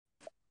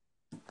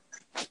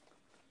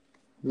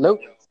Hello.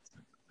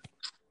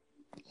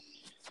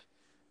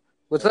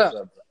 What's What's up?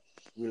 up?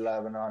 We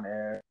live and on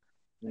air.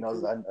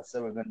 I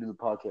said we're gonna do the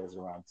podcast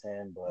around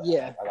 10, but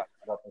Yeah. I got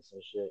caught up in some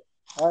shit.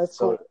 All right,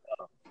 So,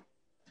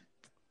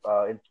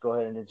 cool. go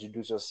ahead and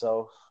introduce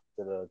yourself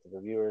to the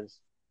viewers,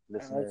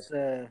 listeners.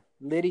 It's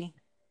Liddy.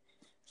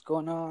 What's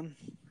going on?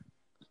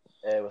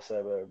 Hey, what's up,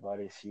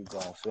 everybody? It's Hugo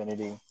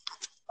Infinity.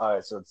 All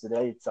right, so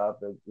today's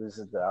topic. This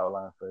is the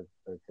outline for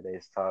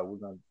today's talk.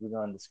 We're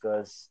gonna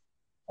discuss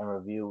and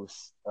review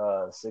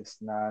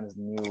 6ix9ine's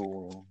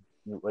new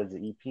what is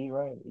it, EP,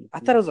 right? I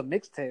EP, thought it was a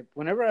mixtape.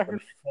 Whenever I the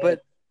heard, mixtape,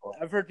 but or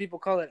I've heard people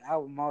call it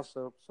album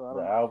also. So I the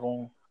don't know.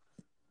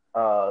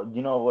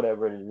 album.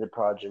 Whatever it is, the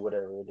project,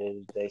 whatever it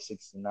is, Day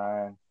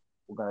 69.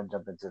 We're gonna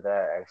jump into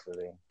that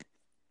actually.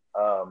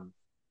 Um,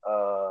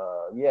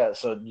 yeah.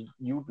 So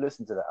you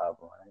listened to the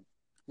album, right?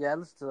 Yeah, I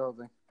listened to the whole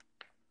thing.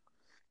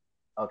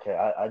 Okay,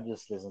 I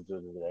just listened to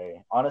it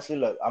today. Honestly,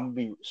 look, I'm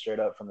gonna be straight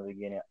up from the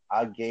beginning.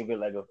 I gave it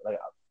like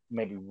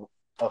maybe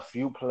a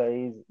few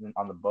plays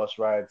on the bus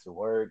ride to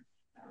work.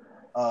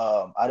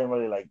 I didn't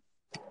really like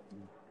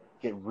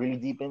get really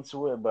deep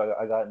into it, but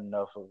I got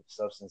enough of the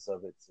substance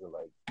of it to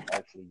like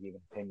actually give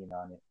an opinion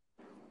on it.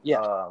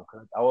 Yeah.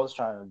 'Cause I was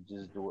trying to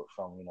just do it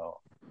from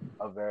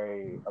a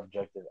very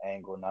objective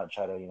angle, not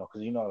try to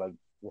because like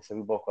we said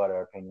we both got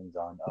our opinions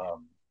on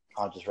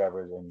conscious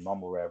rappers and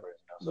mumble rappers,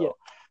 Yeah.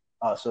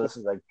 so this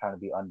is like trying to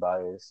be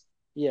unbiased.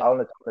 Yeah. I'll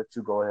let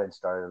you go ahead and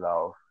start it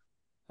off.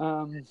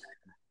 Um.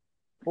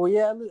 Well,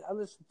 yeah, I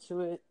listened to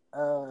it.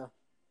 I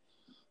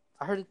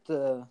heard it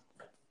the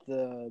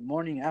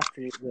morning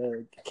after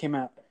it came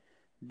out,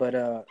 but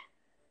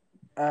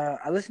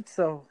I listened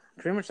to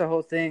pretty much the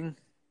whole thing.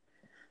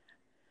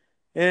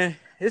 Yeah,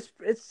 it's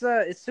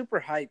super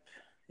hype.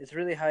 It's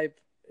really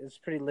hype. It's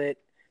pretty lit.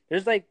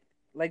 There's like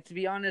to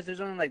be honest, there's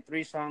only like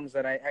three songs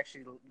that I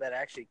actually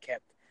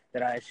kept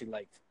that I actually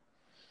liked.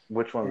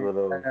 Which ones And, were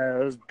those?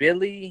 it was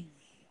Billy.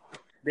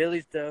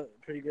 Billy's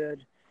pretty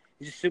good.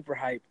 He's just super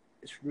hype.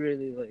 It's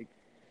really like,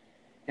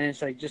 and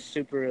it's like just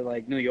super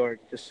like New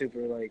York, just super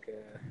like.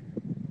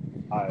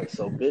 All right,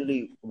 so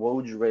Billy, what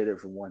would you rate it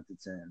from 1 to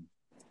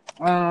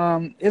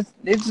 10? It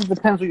just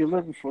depends what you're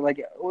looking for.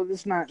 Like, well,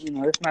 it's not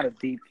it's not a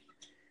deep.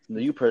 No,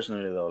 you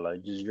personally though,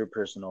 like just your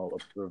personal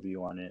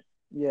review on it.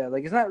 Yeah,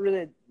 like it's not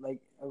really like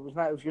it's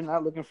not if you're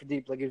not looking for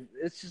deep. Like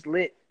it's just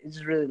lit. It's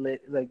just really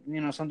lit. Like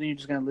something you're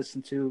just gonna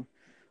listen to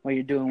while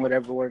you're doing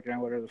whatever work or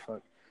whatever the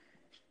fuck.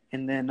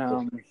 And then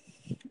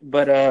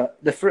but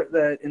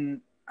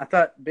and I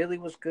thought Billy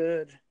was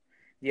good.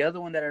 The other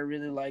one that I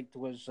really liked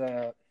was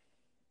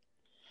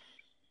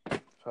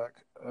fuck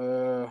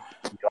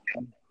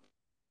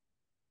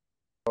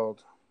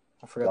called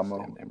I forgot the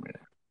Gummo. damn name right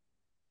now.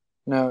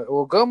 No,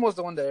 well, Gum was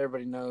the one that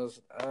everybody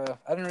knows. I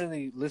didn't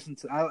really listen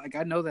to.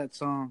 I know that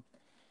song,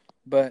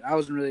 but I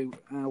wasn't really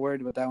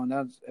worried about that one.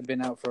 That's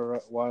been out for a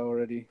while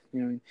already. You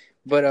know what I mean?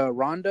 But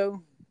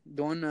Rondo,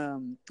 the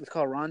one it's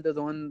called Rondo,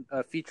 the one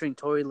featuring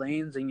Tory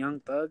Lanez and Young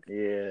Thug.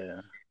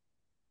 Yeah.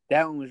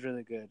 That one was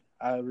really good.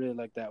 I really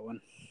like that one.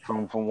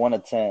 From 1 to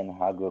 10,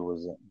 how good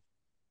was it?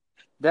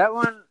 That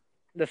one,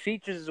 the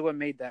features is what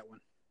made that one.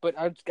 But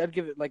I'd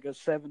give it like a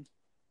 7.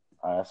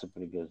 That's a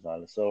pretty good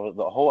solid. So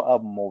the whole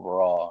album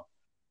overall,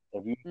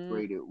 if you Mm.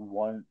 rated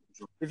one,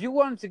 If you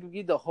wanted to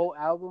give the whole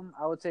album,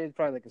 I would say it's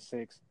probably like a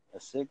 6, a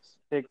 6.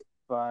 6,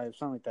 5,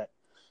 something like that.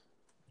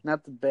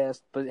 Not the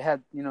best, but it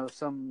had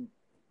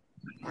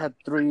had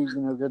 3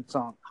 good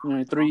songs.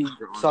 3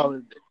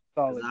 solid.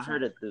 I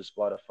heard it through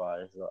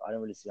Spotify, so I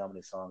didn't really see how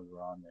many songs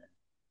were on there.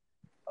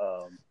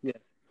 Yeah.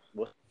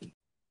 What?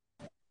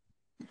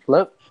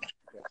 Hello?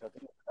 Okay, so I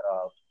think I cut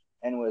off.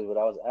 Anyways, what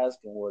I was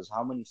asking was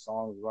how many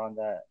songs were on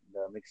the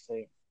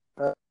mixtape?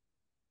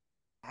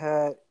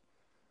 Had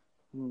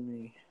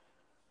me.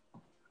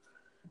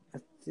 I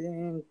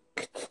think.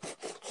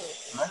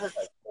 I heard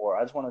like 4.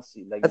 I just want to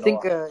see, like, I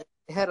think it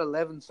had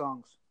 11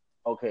 songs.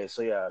 Okay,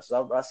 so yeah,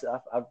 so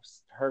I've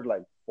heard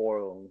like 4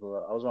 of them. So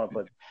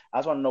I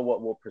just want to know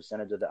what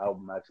percentage of the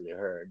album I actually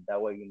heard. That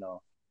way,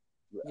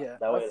 Yeah,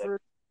 that way, I've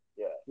heard.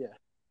 yeah. Yeah.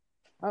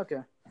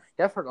 Okay.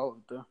 Yeah, I've heard all of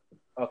it though.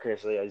 Okay,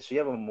 so yeah, so you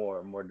have a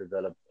more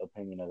developed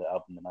opinion of the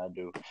album than I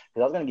do. Because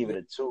I was gonna give it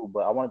a 2,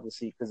 but I wanted to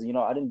see because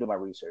I didn't do my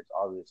research.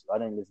 Obviously, I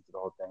didn't listen to the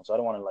whole thing, so I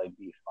don't want to like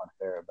be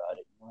unfair about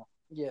it.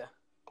 Yeah.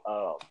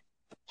 Um.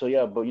 So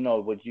yeah, but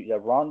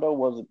Rondo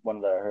was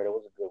one that I heard. It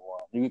was a good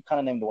one. You kind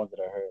of named the ones that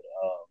I heard.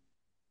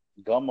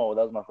 Gummo,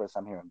 that was my first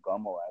time hearing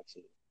Gummo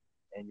actually.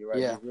 And you're right,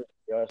 Yeah.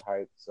 you're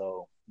hyped.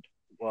 So,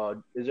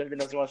 is there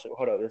anything else you want to say?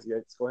 Hold up, let's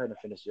go ahead and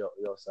finish your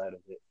side of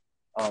it.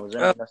 Is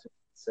there anything else you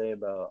want to say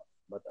about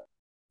that?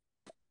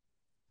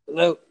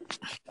 Hello. Okay,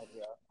 I don't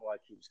know why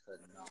it keeps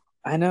cutting out.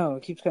 I know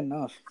it keeps cutting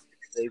off.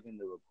 Saving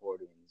the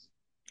recordings.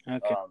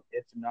 Okay.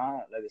 If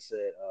not, like I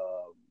said,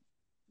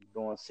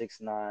 doing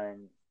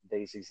 6ix9ine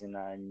Day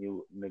 69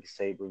 new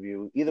mixtape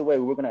review. Either way,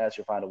 we're gonna ask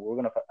your final. We're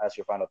gonna ask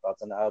your final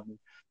thoughts on the album,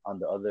 on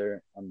the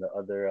other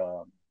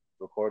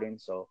recording.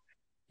 So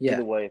Yeah.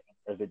 either way,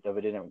 if it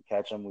didn't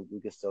catch them,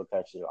 we could still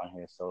catch it on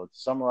here. So to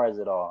summarize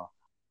it all,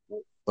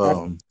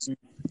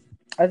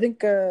 I think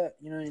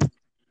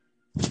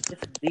it's a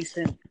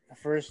decent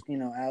first,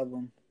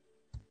 album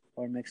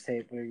or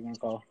mixtape, whatever you want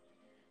to call it.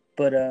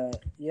 But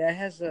yeah,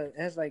 it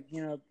has like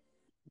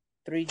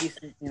three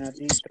decent,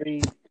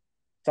 three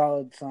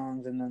solid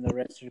songs, and then the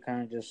rest are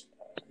kind of just,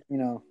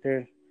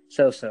 they're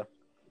so.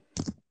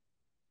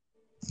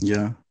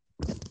 Yeah.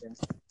 Yeah.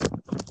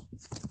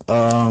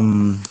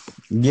 Um.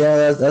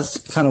 Yeah, that's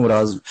kind of what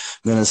I was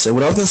gonna say.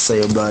 What I was gonna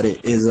say about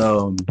it is,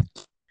 you're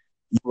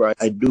right.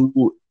 I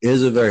do. It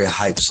is a very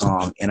hype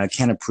song, and I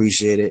can't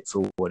appreciate it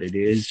for what it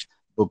is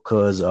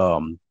because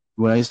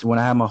when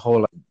I had my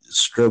whole like,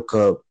 strip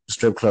club,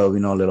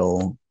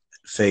 little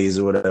phase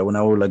or whatever. When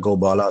I would like go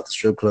ball out the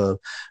strip club,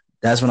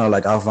 that's when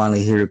I'll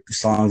finally hear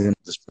songs in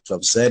the strip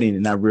club setting,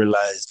 and I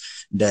realized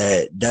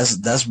that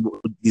that's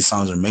what these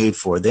songs are made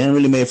for. They ain't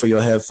really made for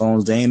your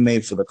headphones. They ain't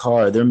made for the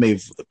car. They're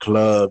made for the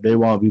club. They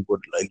want people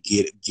to like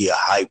get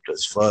hyped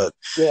as fuck.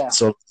 Yeah.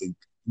 So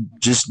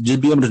just be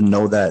able to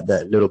know that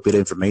little bit of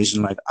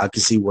information. Like I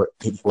can see where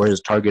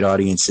his target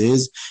audience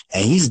is,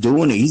 and he's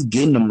doing it. He's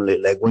getting them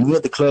lit. Like when you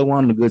at the club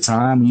wanting a good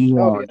time, you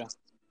Oh want yeah. to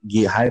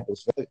get hype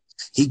as fuck.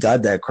 He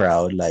got that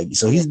crowd. Like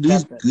so, Yeah. he's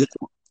Got that. good.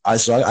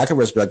 I can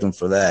respect him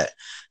for that.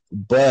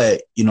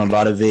 But a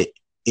lot of it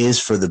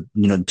is for the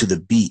to the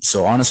beat.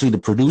 So honestly, the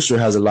producer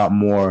has a lot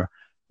more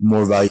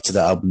value to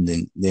the album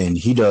than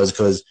he does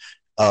because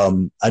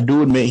I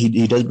do admit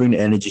he does bring the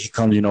energy. He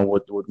comes,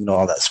 with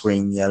all that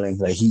screaming, yelling.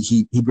 Like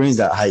he brings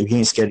that hype. He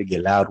ain't scared to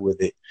get loud with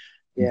it.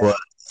 Yeah. But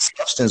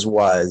substance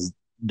wise,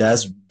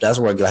 that's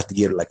where I have to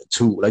give it like a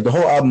 2. Like the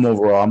whole album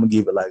overall, I'm gonna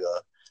give it like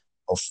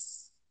a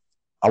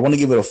I want to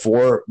give it a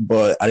 4,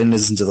 but I didn't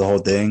listen to the whole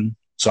thing,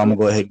 so I'm Yeah.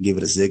 gonna go ahead and give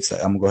it a 6. I'm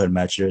gonna go ahead and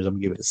match yours. I'm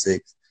gonna give it a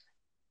 6.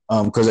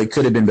 Because it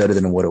could have been better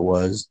than what it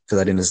was because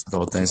I didn't listen to the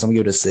whole thing. So I'm gonna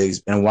give it a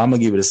 6. And why I'm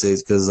gonna give it a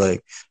 6? Because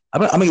like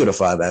I'm gonna give it a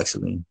 5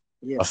 actually,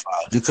 Yeah. a 5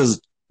 because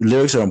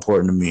lyrics are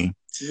important to me.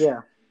 Yeah.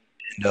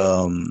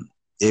 And,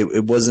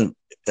 it wasn't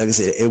like I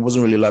said, it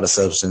wasn't really a lot of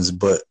substance,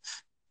 but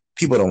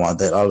people don't want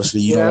that.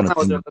 Obviously, you don't Yeah. That's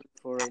want to not what they're think. looking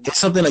for right now. It's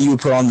something that you would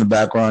put on in the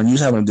background. You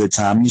just having a good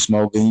time. You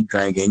smoking, you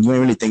drinking. You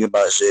ain't really thinking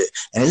about shit,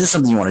 and it's just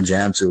something you want to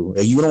jam to.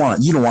 Like, you don't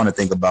want to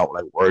think about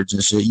like words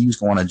and shit. You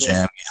just want to Yeah.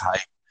 jam, get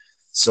hype.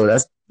 So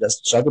that's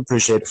so I can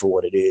appreciate it for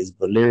what it is.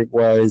 But lyric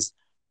wise,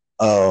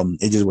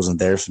 it just wasn't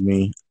there for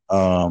me.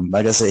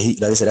 Like I said,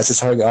 that's his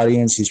target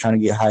audience. He's trying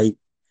to get hype.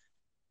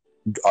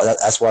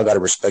 That's why I gotta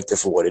respect it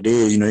for what it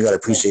is. You gotta Yeah.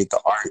 appreciate the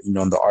art.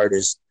 The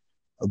artist.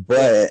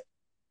 But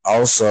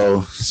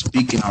also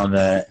speaking on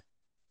that,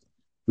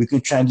 we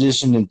could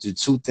transition into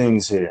 2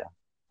 things here.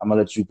 I'm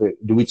gonna let you pick.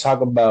 Do we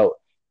talk about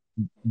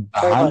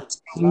Talk behind about the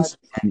scenes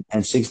Logic.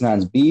 and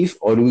 6ix9ine's beef,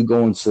 or do we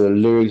go into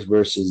lyrics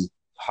versus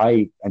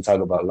hype and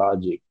talk about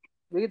Logic?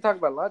 We can talk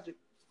about Logic.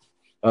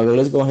 Okay,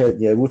 let's go ahead.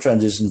 Yeah, we'll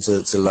transition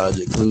to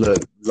Logic. Look,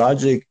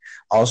 Logic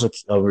also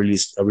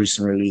released a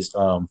recent release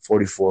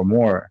 44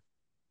 more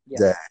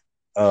Yeah.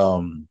 that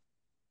um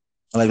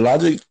like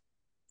Logic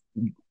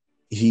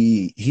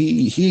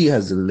he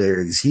has the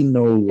lyrics. He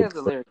knows He what has the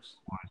the fuck. lyrics.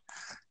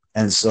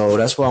 And so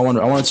that's why I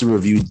wanted to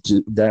review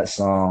that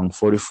song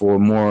 44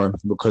 more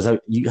because have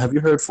you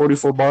heard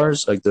 44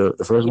 bars like the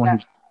first one? Yeah.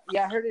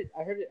 Yeah. I heard it.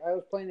 I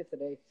was playing it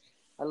today.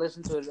 I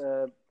listened to it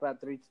about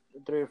three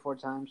or four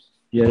times.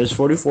 Yeah, there's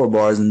 44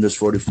 bars and there's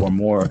 44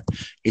 more.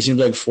 It seems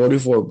like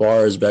 44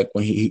 bars back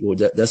when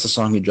that's the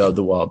song he dropped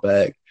a while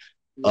back.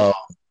 Yeah. Uh,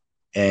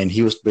 and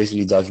he was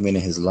basically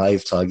documenting his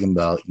life, talking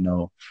about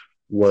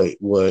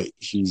what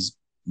he's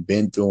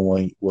been through,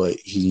 and what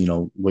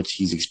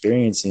he's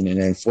experiencing,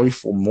 and then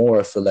 44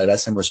 more. I feel like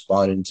that's him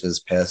responding to his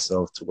past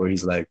self, to where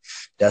he's like,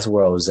 "That's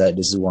where I was at.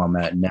 This is where I'm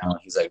at now."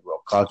 He's like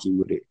real cocky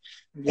with it,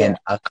 Yeah. and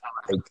I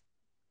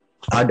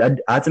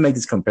have to make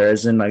this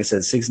comparison. Like I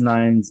said,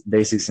 6ix9ine's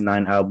Day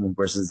 69 album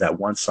versus that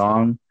one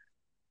song.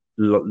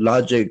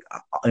 Logic,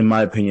 in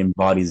my opinion,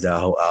 bodies that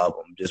whole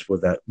album just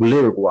with that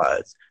lyric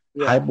wise.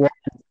 Yeah. Hype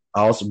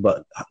also,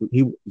 but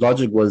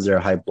Logic was there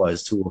hype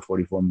wise too with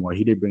 44 more.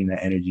 He did bring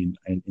that energy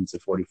into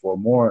 44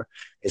 more,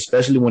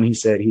 especially when he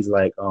said he's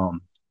like,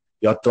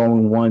 y'all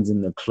throwing ones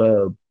in the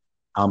club,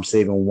 I'm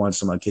saving one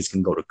so my kids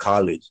can go to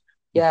college.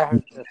 Yeah. I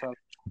heard that song.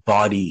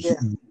 Body, Yeah.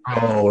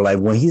 oh, like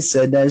when he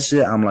said that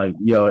shit, I'm like,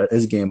 yo,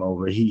 it's game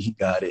over. He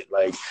got it,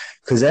 like,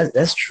 cause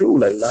that's true,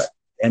 but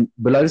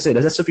like I said,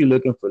 that's if you're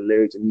looking for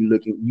lyrics and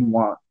you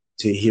want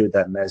to hear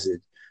that message.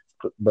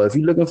 But if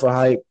you're looking for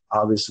hype,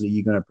 obviously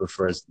you're gonna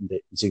prefer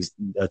Tekashi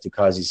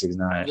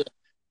 6ix9ine. Yeah.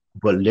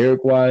 But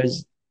lyric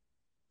wise,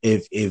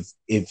 if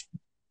Tekashi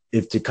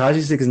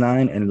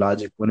 6ix9ine and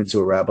Logic went into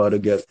a rap battle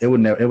together, it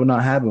would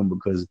not happen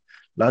because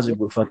Logic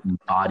would fucking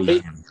body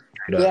But, him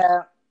straight up.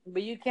 yeah.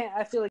 But you can't.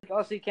 I feel like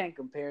also you can't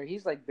compare.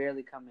 He's like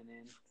barely coming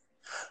in.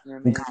 You know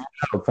what I mean? Have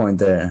a point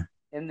there.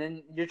 And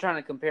then you're trying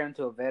to compare him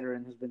to a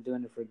veteran who's been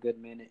doing it for a good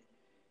minute.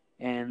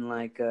 And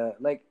I'll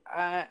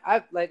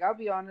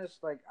be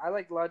honest, like I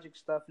like Logic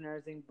stuff and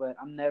everything, but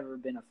I've never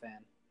been a fan.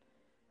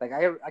 Like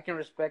I can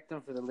respect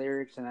him for the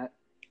lyrics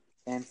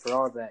and for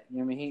all that. You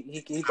know what I mean?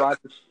 He got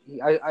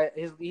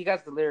he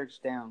got the lyrics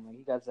down, like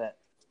he got that.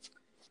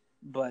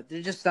 But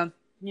there's just some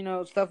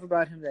stuff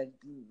about him that,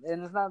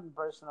 and it's not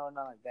personal or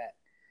not like that.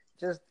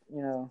 just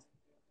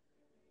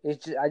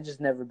I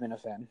just never been a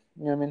fan.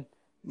 You know what I mean?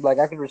 Like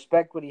I can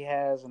respect what he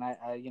has, and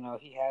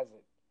he has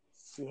it.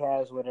 He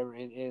has whatever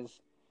it is.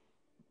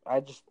 I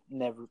just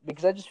never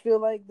because I just feel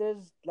like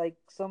there's like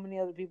so many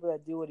other people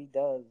that do what he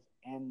does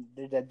and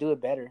that do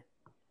it better.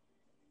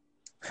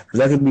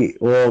 That could be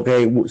well.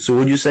 Okay, so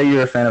would you say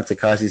you're a fan of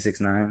Tekashi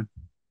 6ix9ine?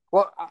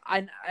 Well,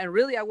 I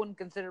really I wouldn't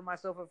consider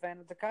myself a fan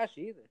of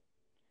Takashi either.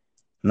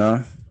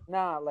 No.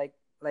 Nah, like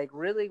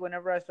really,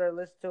 whenever I started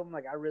listening to him,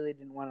 like I really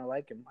didn't want to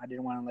like him. I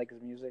didn't want to like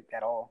his music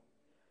at all.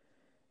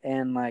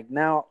 And like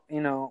now,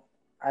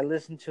 I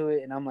listen to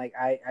it and I'm like,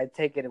 I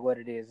take it at what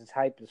it is. It's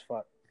hype as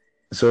fuck.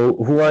 So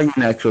who are you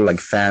an actual like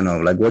fan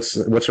of? Like what's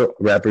a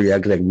rapper you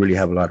actually like really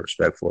have a lot of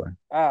respect for?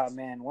 Ah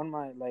man, one of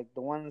my like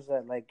the ones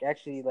that like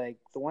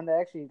the one that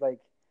actually like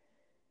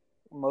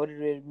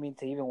motivated me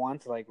to even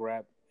want to like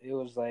rap. It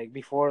was like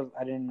before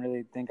I didn't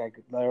really think I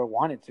could or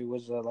wanted to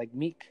was like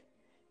Meek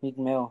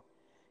Mill,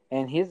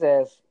 and his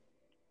ass.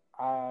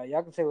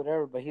 Y'all can say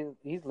whatever, but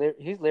he's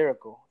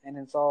lyrical, and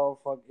it's all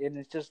fuck, and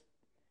it's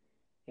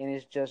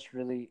just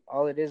really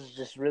all it is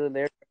just really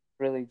lyrical,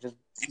 really just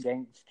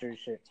gangster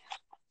shit.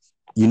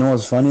 You know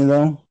what's funny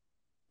though?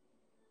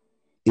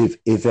 If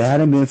it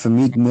hadn't been for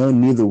Meek Mill,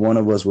 neither one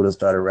of us would have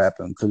started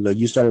rapping. Because like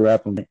you started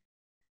rapping,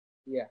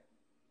 Yeah.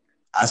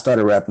 I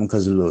started rapping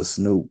because of Lil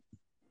Snoop.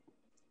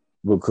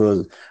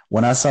 Because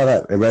when I saw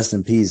that, rest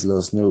in peace,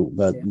 Lil Snoop.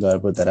 Got to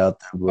put that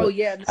out there. But Oh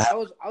yeah, no, I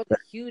was a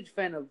huge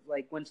fan of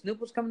like when Snoop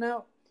was coming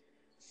out.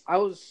 I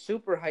was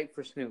super hyped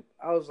for Snoop.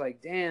 I was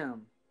like,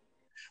 damn.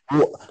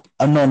 well,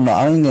 no,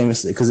 I didn't even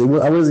say because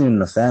I wasn't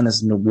even a fan of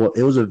Snoop. Well,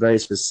 it was a very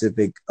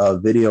specific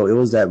video. It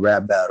was that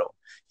rap battle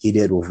he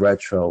did with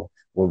Retro.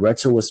 Well,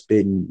 Retro was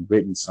spitting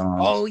written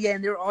songs. Oh yeah,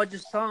 and they were all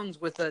just songs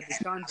with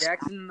Deshaun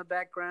Jackson in the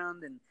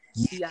background and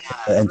T.I.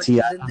 and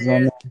T.I. in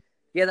there.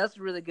 Yeah, that's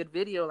a really good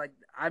video. Like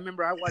I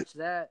remember I watched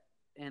that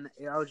and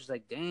I was just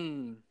like,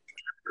 dang.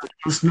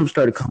 Snoop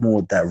started coming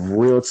with that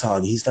real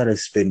talk. He started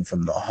spitting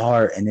from the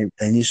heart, and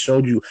he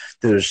showed you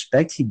the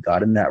respect he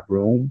got in that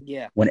room.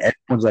 Yeah. When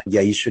everyone's like,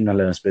 "Yeah, you shouldn't have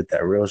let him spit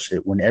that real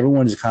shit." When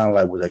everyone's kind of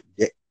like, was like,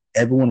 yeah,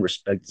 everyone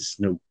respected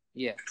Snoop.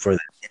 Yeah. For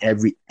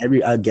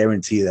that. I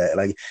guarantee that.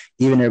 Like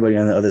even everybody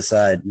on the other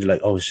side, you're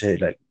like, "Oh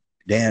shit!" Like,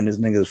 damn, this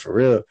nigga's for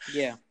real.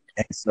 Yeah.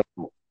 And so,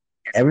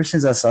 ever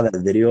since I saw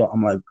that video,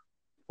 I'm like,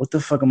 "What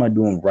the fuck am I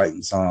doing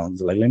writing songs?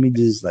 Like, let me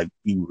just like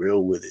be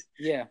real with it."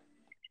 Yeah.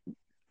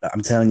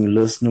 I'm telling you,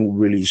 Lil Snoop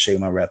really shaped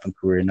my rapping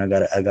career, and I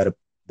gotta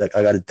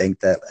thank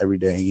that every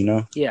day.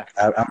 Yeah.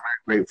 I'm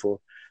very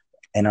grateful,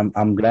 and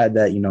I'm glad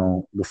that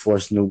before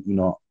Snoop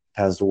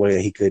passed away,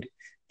 that he could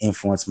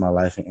influence my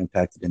life and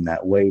impact it in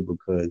that way.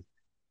 Because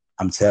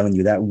I'm telling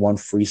you, that one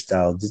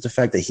freestyle, just the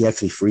fact that he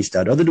actually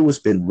freestyled, the other dude was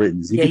spitting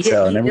written, you could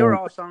tell. They were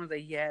all songs that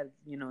he had,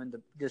 in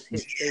the just hit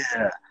stage.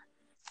 Yeah.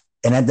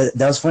 And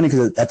that was funny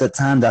because at the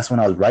time, that's when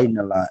I was writing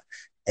a lot.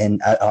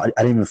 And I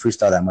didn't even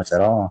freestyle that much at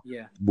all.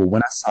 Yeah. But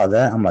when I saw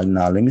that, I'm like,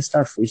 nah, let me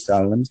start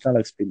freestyling. Let me start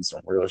like spitting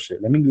some real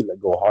shit. Let me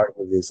go hard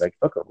with this. Like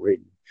fuck a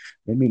written.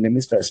 Let me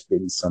start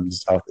spitting some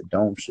just off the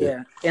dome shit.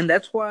 Yeah, and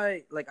that's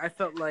why like I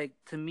felt like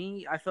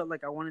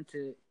I wanted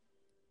to.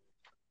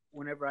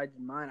 Whenever I did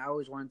mine, I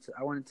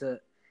wanted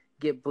to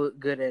get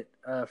good at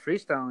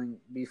freestyling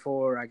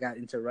before I got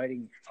into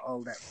writing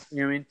all that. You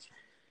know what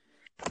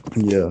I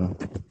mean? Yeah.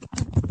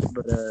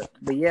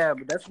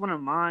 But that's one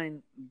of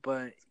mine.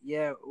 But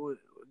yeah,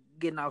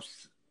 getting off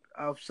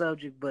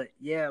subject. But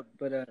yeah,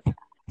 okay,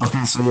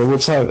 so yeah, we'll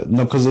talk.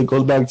 No, because it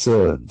goes back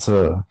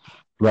to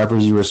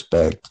rappers you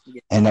respect,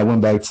 and I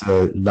went back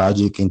to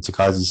Logic and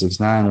Tekashi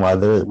 6ix9ine. Why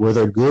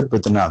they're good,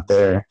 but they're not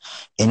there,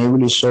 and it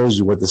really shows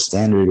you what the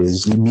standard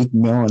is. Meek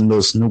Mill and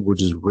Lil Snoop were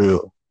just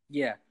real.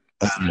 Yeah.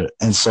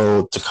 And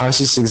so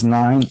Tekashi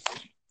 6ix9ine,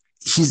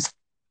 he's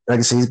like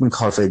I said, he's been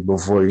called fake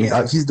before.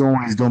 Yeah. He's doing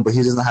what he's doing, but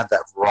he doesn't have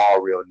that raw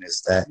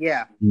realness that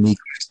Meek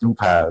and Snoop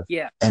have.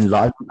 Yeah. And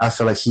Logic, I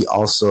feel like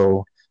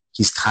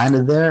he's kind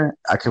of there.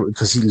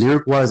 Because he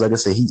lyric wise, like I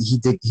said, he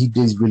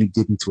did really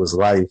dig into his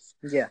life.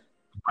 Yeah.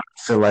 I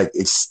feel like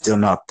it's still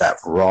not that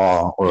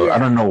raw, or I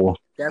don't know.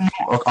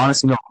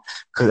 Honestly, no.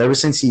 Because ever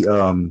since he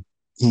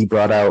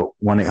brought out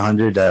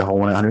 1-800, that whole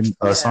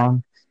 1-800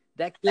 song,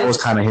 that was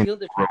kind of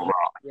him.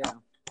 Yeah.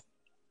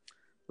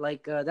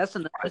 Like that's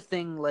another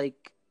thing.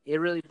 Like it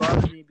really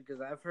bothers me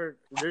because I've heard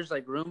there's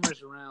like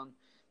rumors around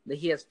that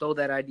he had stole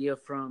that idea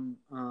from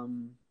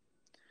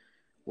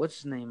what's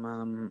his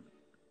name?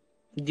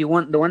 The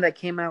one that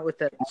came out with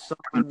that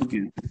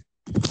song?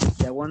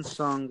 That one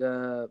song,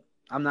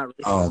 I'm Not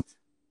Racist.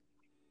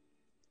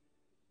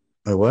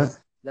 What?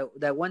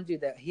 That one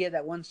dude that he had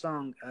that one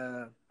song.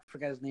 I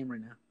forgot his name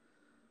right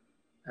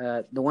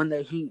now. The one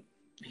that he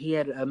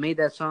had made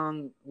that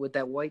song with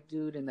that white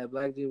dude and that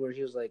black dude where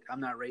he was like, "I'm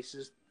not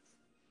racist."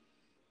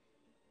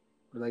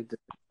 Like,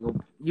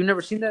 you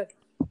never seen that?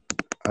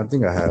 I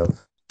think I have.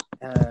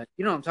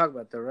 You know what I'm talking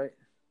about, though, right?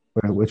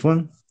 Wait, which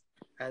one?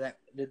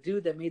 The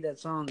dude that made that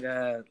song,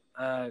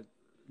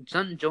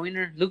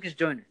 Lucas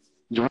Joyner.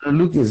 Joyner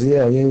Lucas,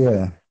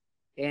 yeah.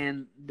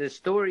 And the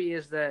story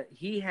is that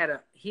he had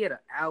an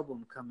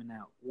album coming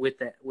out with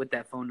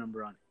that phone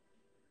number on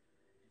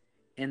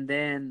it. And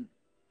then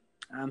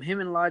him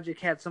and Logic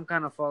had some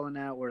kind of falling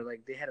out where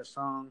like they had a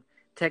song.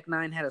 Tech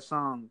Nine had a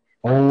song.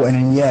 Oh, and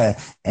then yeah,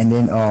 and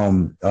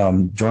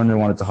then Jordan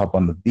wanted to hop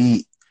on the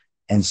beat,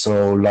 and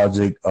so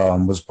Logic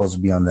was supposed to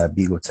be on that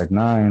beat with Tech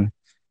Nine,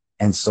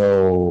 and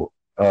so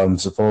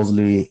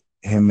supposedly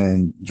him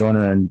and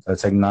Jordan and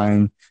Tech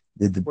Nine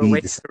did the We're beat,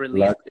 waiting to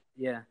release it.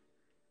 Yeah.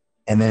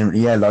 and then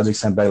yeah, Logic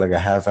sent back like a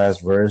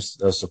half-ass verse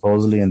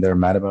supposedly, and they're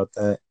mad about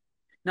that.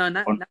 No,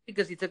 not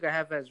because he took a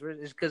half-ass verse.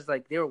 It's because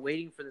like they were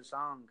waiting for the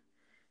song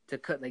to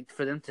cut, like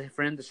for him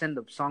to send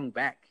the song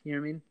back. You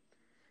know what I mean?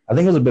 I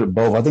think it was a bit of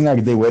both. I think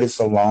like they waited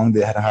so long,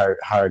 they had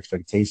higher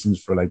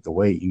expectations for like the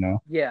wait, you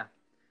know. Yeah.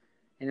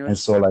 And it And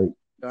was so like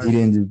he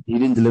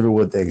didn't deliver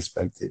what they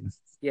expected.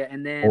 yeah,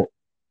 and then Oh,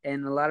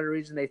 and a lot of the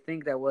reason they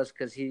think that was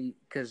because he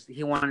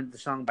wanted the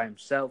song by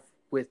himself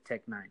with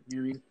Tech Nine. You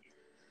know what I mean?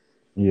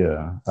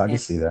 yeah, I can And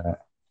see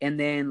that. and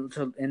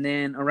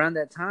then around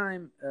that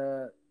time,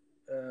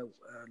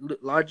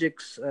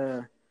 Logic's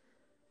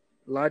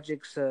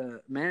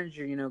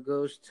manager,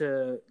 goes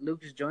to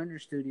Lucas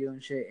Joyner's studio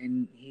and shit,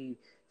 and he,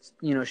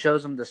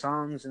 shows him the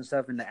songs and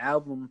stuff, and the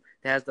album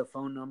that has the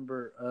phone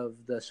number of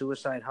the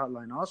suicide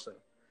hotline also.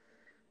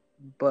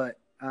 But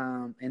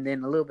and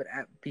then a little bit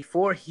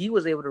before he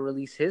was able to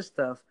release his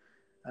stuff,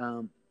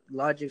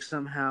 Logic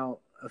somehow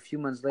a few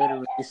months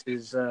later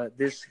releases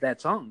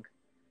that song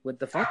with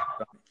the phone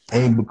number on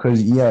Hey,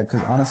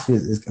 because honestly,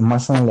 it might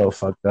sound a little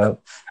fucked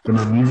up. In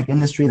the music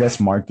industry, that's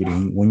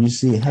marketing. When you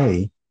see,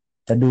 hey,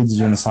 that dude's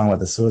doing a song like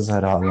the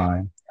Suicide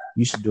Hotline,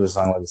 you should do a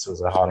song like the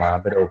Suicide Hotline. I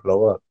bet it'll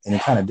blow up, and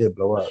it kind of did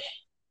blow up. it.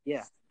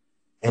 Yeah,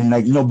 And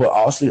like but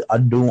honestly, I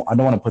don't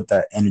want to put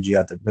that energy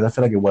out there because I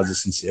feel like it was a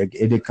sincere.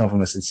 It did come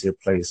from a sincere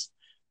place,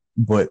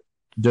 but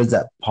there's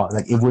that part.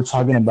 Like if we're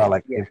talking about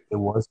like yeah, if it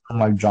was some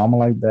like drama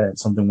like that,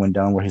 something went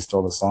down where he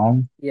stole the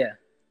song, yeah.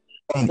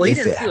 and Well, he if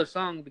didn't it steal a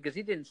song because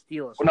he didn't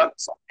steal a well,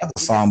 song. not the He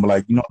just song, but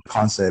like the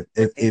concept.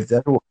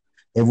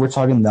 If we're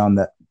talking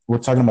we're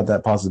talking about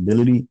that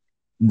possibility,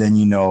 then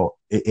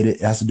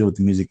it has to do with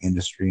the music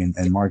industry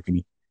and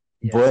marketing.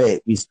 yeah.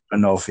 But we still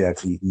don't know if he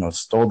actually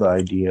stole the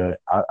idea.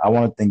 I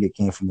want to think it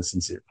came from a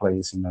sincere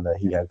place. That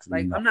he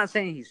actually Like I'm not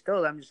saying he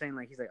stole it. I'm just saying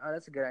like he's like, oh,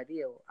 that's a good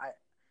idea.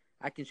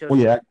 I can show well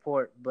some yeah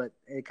support, but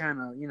it kind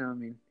of I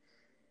mean,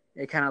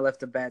 it kind of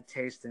left a bad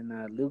taste in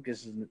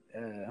Lucas's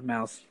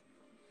mouth.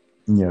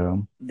 yeah.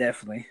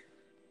 Definitely.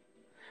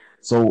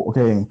 So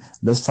okay,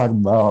 let's talk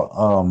about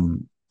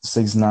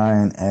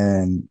 6ix9ine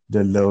and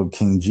the Lil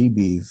King G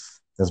beef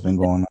that's been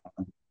going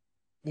on.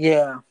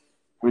 Yeah.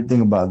 What do you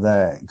think about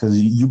that?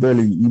 Because you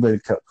barely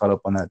caught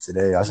up on that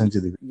today. I sent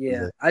you the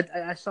Yeah.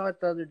 I saw it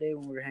the other day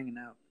when we were hanging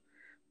out,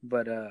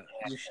 but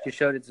you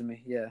showed it to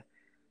me. Yeah.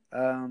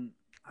 Um,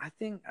 I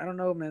don't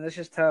know, man. That's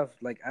just tough.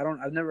 Like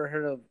I've never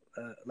heard of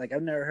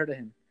I've never heard of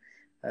him.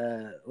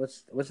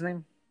 What's his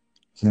name?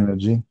 King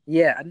G.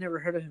 Yeah, I'd never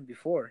heard of him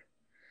before.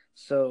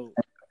 So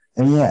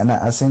And yeah, and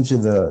I sent you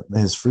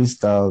his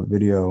freestyle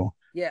video.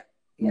 yeah,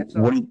 yeah.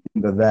 So What do you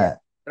think of yeah, that?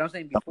 but I'm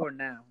saying before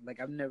now. Like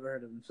I've never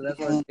heard of him, so that's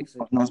why it makes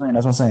it. That's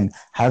what I'm saying.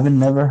 Having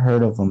never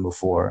heard of him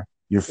before,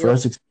 your It,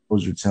 first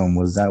exposure to him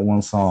was that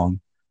one song.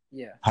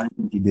 yeah, How do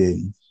you think he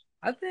did?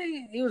 I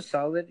think he was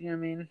solid. You know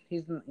what I mean?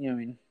 What I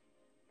mean?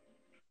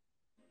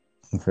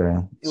 Okay,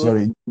 It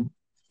was, so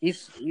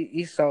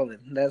he's solid.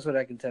 That's what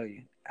I can tell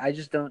you. I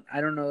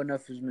don't know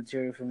enough of his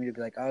material for me to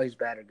be like, oh, he's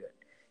bad or good.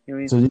 You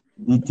know what I mean?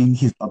 so do you think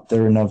he's up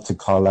there enough to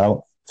call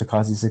out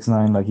Tekashi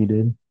 6ix9ine like he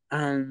did?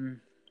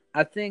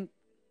 I think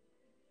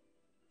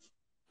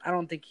I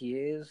don't think he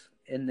is,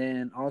 and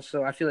then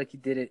also I feel like he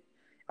did it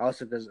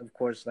also because, of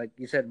course, like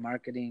you said,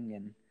 marketing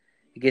and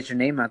to get your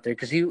name out there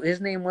because his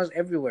name was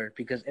everywhere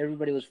because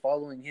everybody was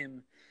following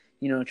him,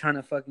 trying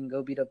to fucking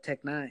go beat up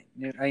Tech Nine.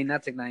 I mean,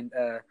 not Tech Nine,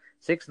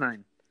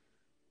 6ix9ine.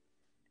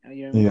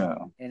 You know what I mean? Yeah.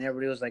 And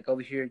everybody was like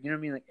over here. You know what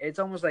I mean? Like it's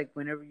almost like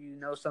whenever you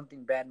know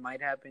something bad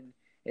might happen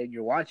and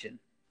you're watching.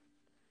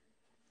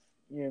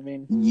 You know what I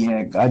mean?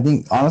 Yeah, I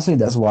think honestly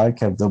that's why I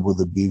kept up with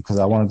the beef because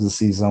I wanted to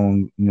see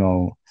someone,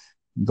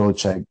 go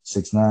check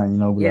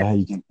 6ix9ine, be Yeah, like, hey,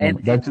 you can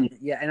and that could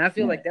yeah, and I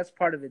feel yeah. like that's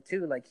part of it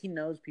too. Like he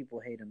knows people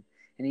hate him,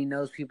 and he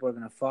knows people are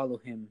gonna follow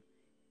him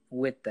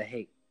with the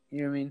hate.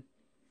 You know what I mean?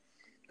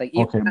 Like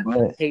even Okay, not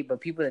but hate,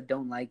 but people that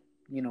don't like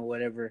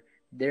whatever,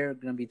 they're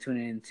gonna be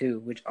tuning in too,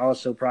 which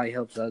also probably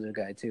helps the other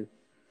guy too.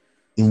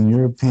 in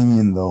your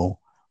opinion though,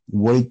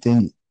 what do you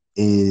think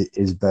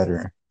is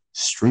better?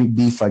 Street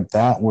beef like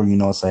that, where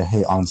it's like,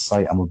 hey, on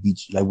site, I'm gonna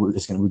beat you, like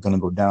we're gonna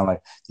go down.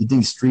 Like, do you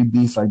think street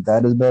beef like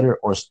that is better,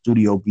 or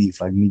studio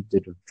beef like me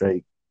did with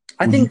Drake?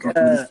 Would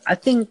you? I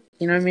think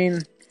you know what I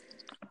mean.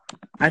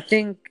 I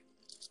think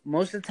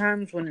most of the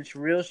times when it's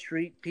real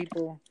street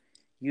people,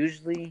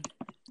 usually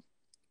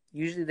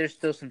there's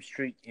still some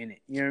street in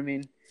it. You know what I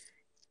mean?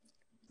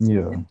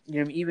 Yeah,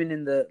 Even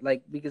in the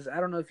like, because I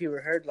don't know if you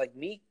ever heard like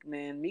Meek,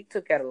 man. Meek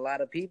took out a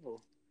lot of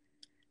people.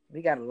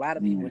 We got a lot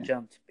of people yeah,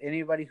 jumped.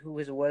 Anybody who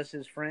was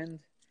his friend,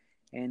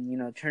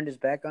 and turned his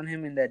back on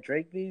him in that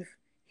Drake beef,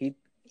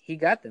 He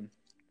got them,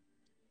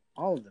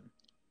 all of them.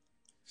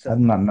 I So did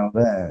not know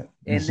that.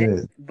 and then,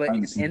 Shit. but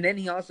and then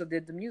he also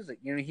did the music.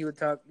 He would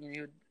talk.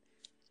 He would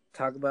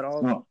talk about all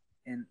of them. So,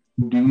 And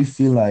do you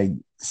feel like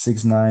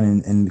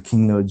 6ix9ine and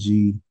King Lil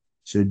G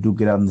should do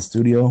get out in the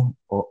studio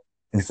or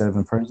instead of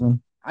in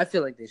person? I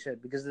feel like they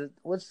should because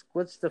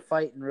what's the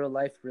fight in real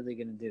life really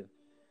gonna do?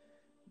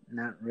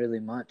 Not really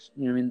much.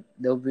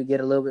 They'll get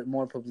a little bit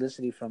more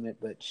publicity from it,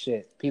 but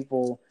shit,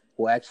 people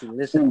will actually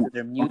listen to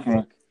their music.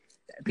 Okay.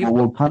 People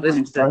Well, what kind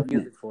listen of to their started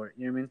music for it.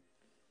 You know what I mean?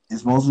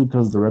 it's mostly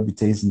because of the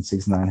reputation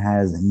 6ix9ine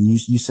has, and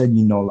you said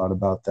you know a lot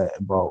about that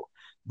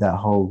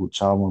whole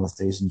child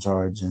molestation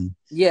charge, and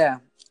Yeah,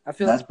 I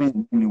feel that's like.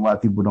 basically why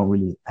people don't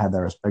really have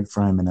that respect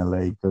for him in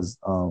LA because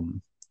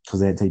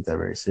they take that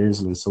very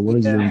seriously. So, what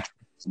is your Yeah.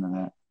 interpretation of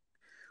that?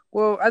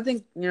 Well, I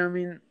think what I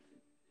mean.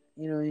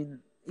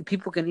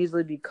 People can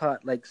easily be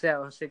caught, like say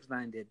how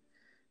 6ix9ine did,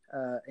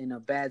 in a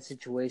bad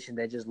situation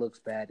that just looks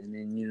bad, and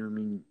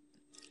then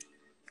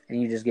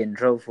and you just get in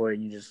trouble for it.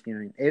 And you just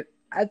it.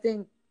 I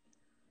think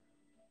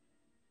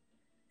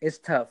it's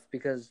tough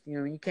because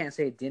you can't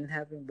say it didn't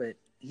happen, but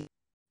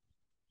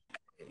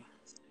okay,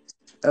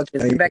 let's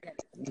Hey, get back at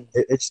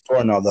it's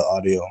storing all the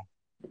audio.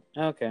 it.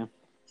 Okay.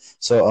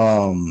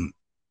 So,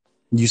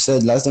 you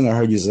said last thing I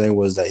heard you say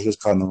was that he was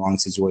caught in the wrong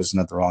situation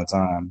at the wrong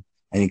time,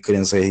 and he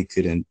couldn't say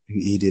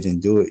he didn't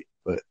do it.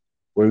 But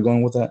where are you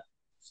going with that?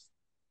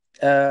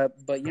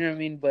 But you know what I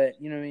mean.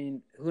 But you know what I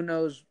mean. Who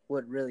knows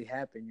what really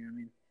happened? You know what I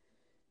mean.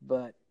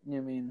 But you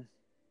know what I mean.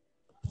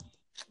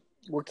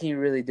 What can you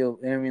really do?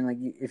 You know what I mean. Like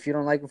if you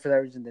don't like him for that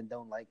reason, then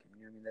don't like him.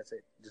 You know what I mean. That's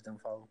it. Just don't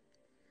follow.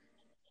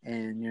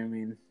 And you know what I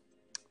mean.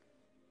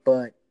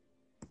 But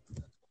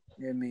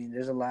you know what I mean.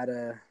 There's a lot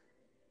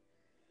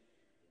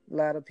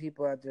of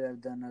people out there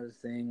have done other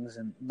things,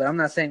 but I'm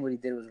not saying what he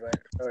did was right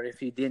or if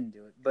he didn't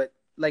do it. But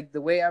like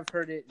the way I've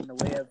heard it and the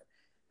way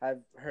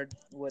I've heard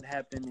what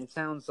happened, it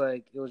sounds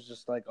like it was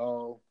just like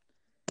all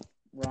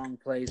wrong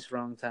place,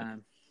 wrong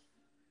time.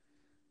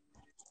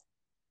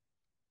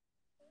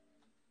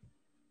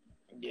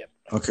 Yep.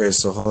 Okay,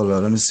 so hold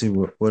on. Let me see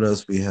what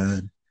else we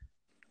had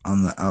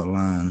on the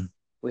outline.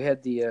 We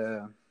had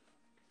the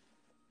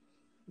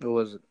what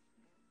was it?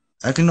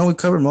 Actually, no, we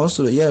covered most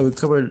of it. Yeah, we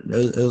covered.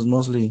 It was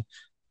mostly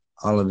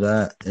all of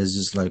that. It's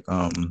just like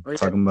Oh yeah,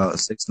 talking about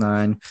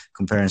 6ix9ine,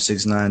 comparing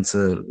 6ix9ine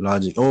to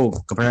Logic. Oh,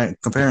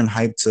 comparing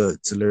hype to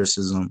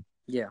lyricism,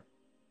 yeah.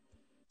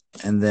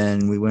 and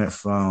then we went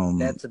from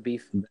That's a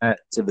beef. that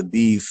to the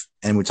beef,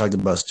 and we talked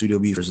about studio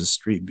beef versus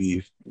street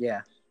beef.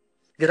 Yeah,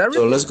 because I So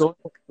really let's go.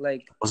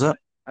 like. What's up?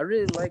 I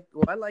really like.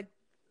 Well,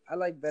 I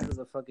like better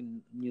the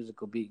fucking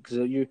musical beat because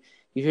you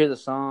hear the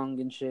song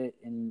and shit,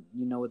 and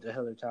you know what the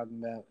hell they're talking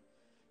about,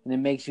 and it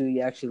makes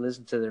you actually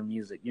listen to their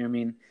music. You know what I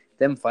mean?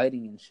 Them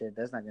fighting and shit,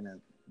 that's not gonna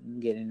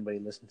get anybody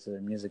to listen to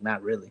their music.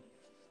 Not really.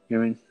 You know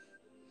what I mean?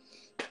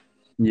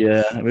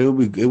 Yeah,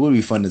 it would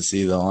be fun to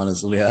see though.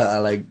 Honestly, I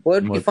like Well,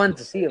 it'd be more. fun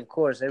to see, of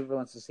course. Everyone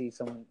wants to see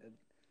someone.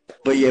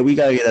 But yeah, we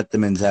gotta get at the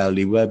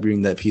mentality. We gotta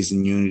bring that peace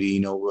and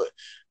unity,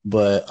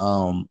 but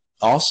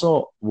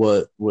also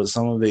what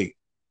some of it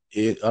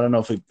I don't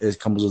know if it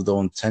comes with their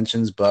own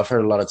intentions, but I've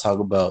heard a lot of talk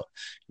about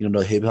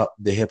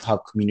the hip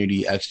hop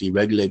community actually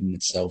regulating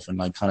itself and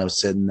like kind of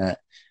setting that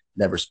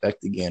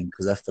respect again,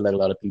 because I feel like a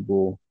lot of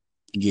people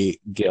get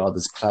all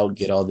this clout,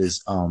 get all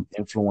this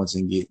influence,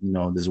 and get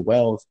this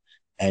wealth,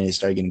 and they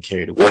start getting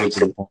carried away to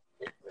the point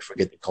where they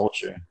forget the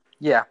culture.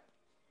 Yeah,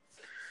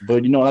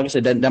 But like I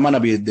said, that might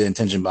not be the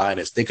intention behind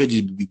it. They could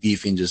just be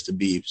beefing just to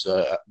beef. So,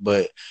 yeah,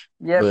 but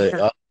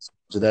because,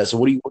 to that. So,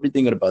 what are you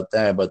thinking about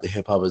that? About the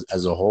hip hop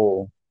as a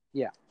whole,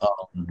 yeah.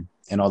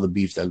 and all the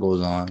beef that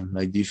goes on?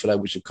 Like, do you feel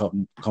like we should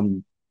come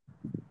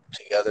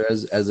together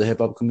as a hip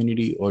hop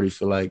community, or do you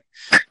feel like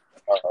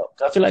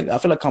I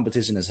feel like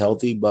competition is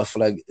healthy, but I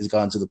feel like it's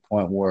gotten to the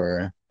point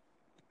where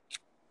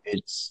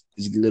it's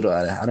a little.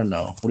 I don't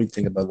know. What do you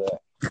think about that?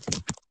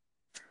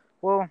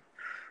 Well,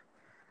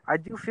 I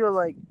do feel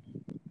like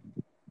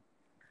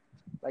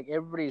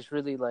everybody's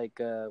really like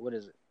what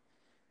is it?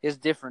 It's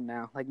different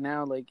now. Like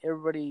now, like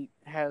everybody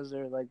has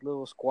their like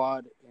little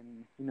squad,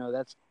 and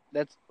that's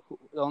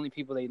the only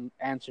people they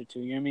answer to.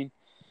 You know what I mean?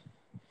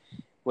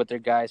 What their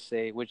guys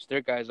say, which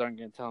their guys aren't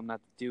going to tell them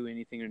not to do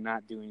anything or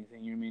not do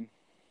anything. You know what I mean?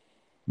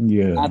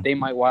 Yeah. Not they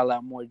might wild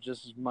out more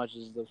just as much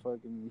as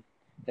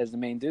the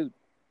main dude.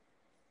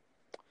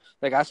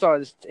 Like I saw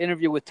this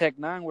interview with Tech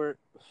Nine well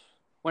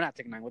not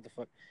Tech Nine, what the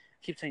fuck? I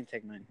keep saying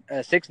Tech 9.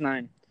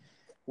 6ix9ine,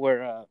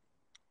 where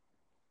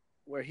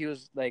he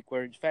was like,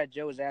 where Fat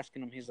Joe was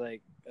asking him, he's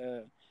like,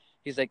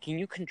 can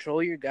you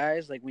control your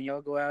guys? Like when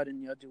y'all go out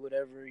and y'all do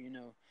whatever,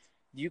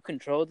 do you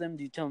control them?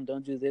 Do you tell them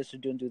don't do this or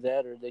don't do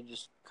that, or they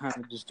just kind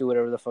of just do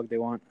whatever the fuck they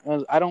want?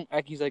 I don't.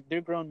 He's like,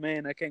 they're grown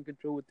men. I can't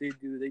control what they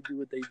do. They do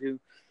what they do.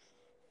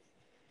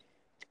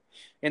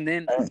 And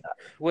then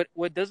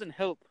what doesn't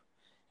help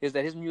is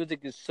that his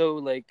music is so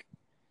like,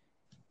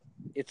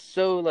 it's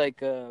so like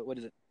what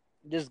is it?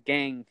 Just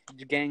gang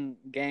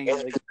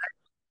like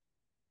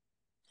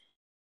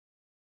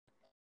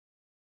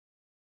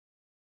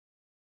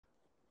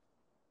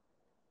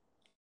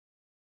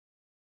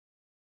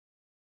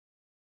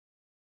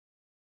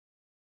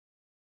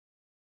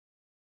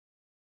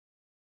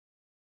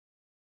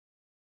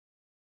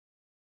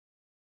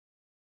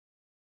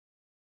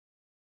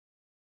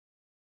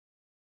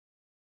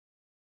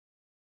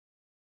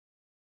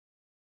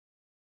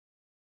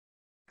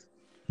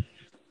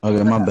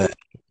Okay, my bad.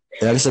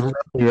 Yeah, like I said, we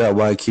gotta figure out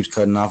why it keeps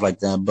cutting off like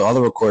that. But all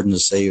the recordings are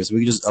saved, so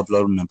we can just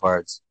upload them in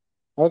parts.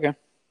 Okay.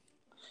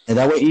 And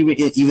that way,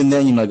 even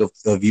then, you know, like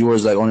if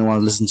viewers like only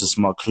want to listen to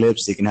small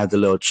clips, they can have the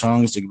little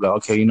chunks. They can be like,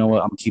 okay, you know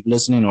what, I'm gonna keep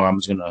listening, or I'm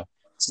just gonna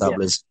stop Yeah.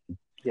 listening.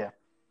 Yeah.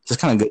 It's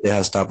kind of good they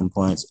have stopping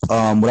points. What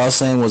I was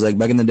saying was like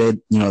back in the day,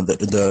 you know,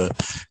 the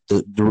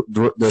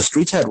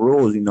streets had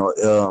rules, you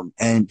know,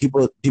 and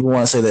people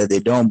want to say that they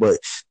don't, but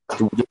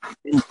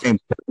the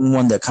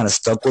one that kind of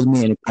stuck with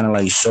me and it kind of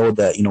like showed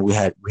that you know we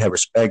had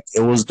respect.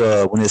 It was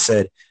the when they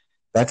said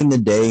back in the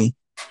day,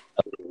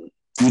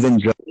 even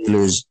drug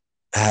dealers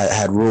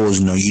had rules.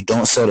 You know, you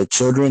don't sell to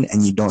children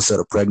and you don't sell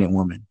to pregnant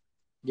women.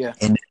 Yeah.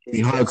 And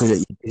it's hard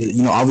because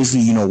you know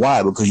obviously you know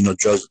why because you know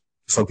drugs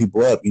fuck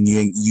people up and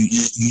you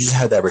just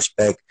have that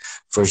respect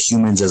for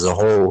humans as a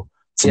whole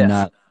to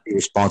not be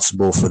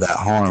responsible for that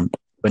harm.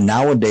 But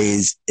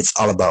nowadays it's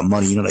all about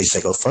money. You know, they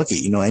say, "Oh fuck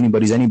it," you know,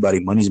 anybody's anybody.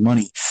 Money's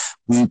money.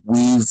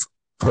 We've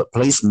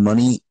placed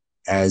money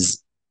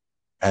as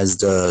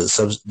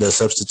the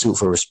substitute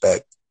for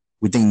respect.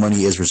 We think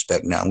money is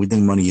respect now. We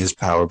think money is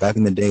power. Back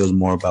in the day, it was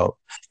more about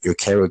your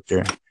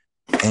character.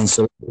 And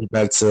so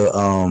back to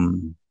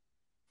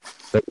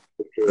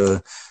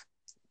the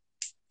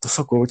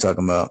fuck what we're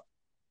talking about.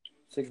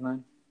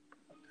 6ix9ine.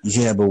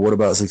 Yeah, but what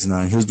about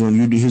 6ix9ine? He was doing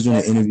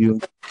an interview.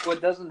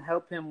 What doesn't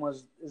help him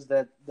is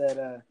that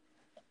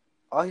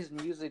all his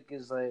music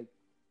is like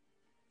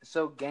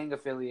so gang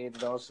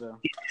affiliated. Also,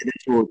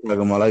 That's what we're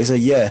talking about. Like I said,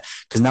 yeah,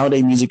 because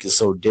nowadays music is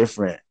so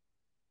different.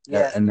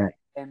 yeah, And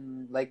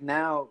and like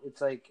now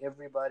it's like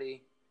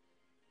everybody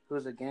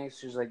who's a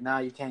gangster is like, nah,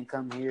 you can't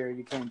come here,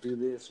 you can't do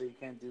this, or you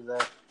can't do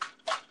that.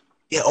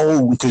 yeah,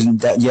 because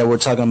we're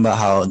talking about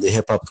how the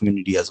hip hop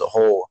community as a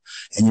whole,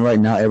 and right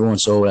now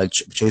everyone's so like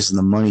chasing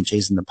the money,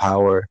 chasing the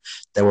power,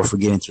 that we're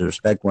forgetting to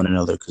respect one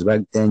another. Because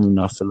back then, you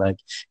know, I feel like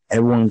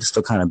everyone's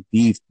still kind of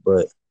beefed,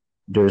 but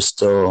there's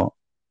still,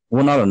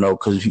 well, I don't know,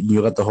 because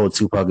you got the whole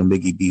Tupac and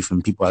Biggie beef,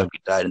 and people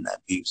actually died in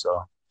that beef.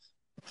 So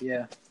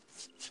yeah,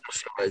 I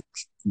feel like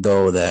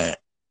though that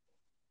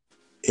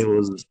it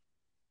was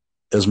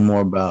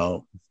more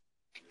about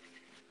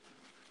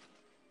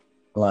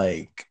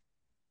like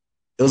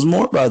it was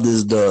more about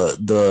this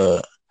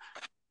the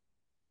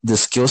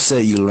skill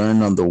set you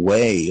learn on the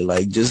way,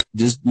 like just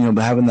you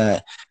know, having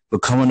that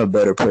becoming a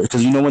better person.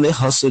 Because you know when they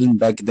hustled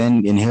back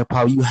then in hip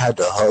hop, you had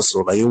to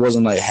hustle. Like it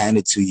wasn't like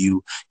handed to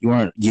you. You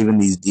weren't given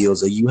these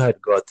deals. Like you had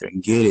to go out there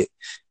and get it.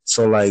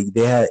 So like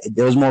there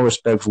was more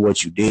respect for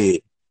what you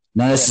did.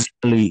 Not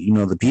necessarily you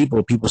know the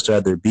people still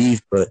had their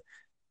beef, but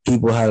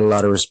people had a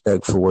lot of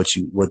respect for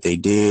what they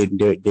did.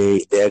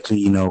 They actually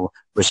you know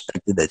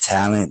respected the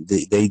talent.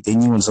 They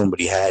knew when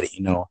somebody had it.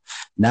 You know,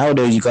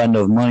 nowadays you got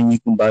enough money, you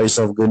can buy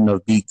yourself good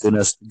enough beat, good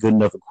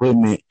enough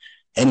equipment.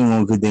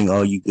 Anyone could think,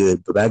 oh, you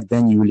good. But back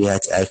then you really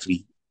had to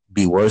actually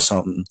be worth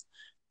something.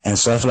 And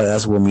so I feel like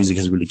that's where music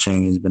has really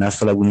changed. But I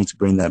feel like we need to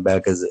bring that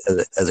back as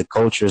a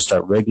culture,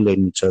 start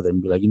regulating each other,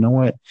 and be like, you know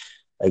what,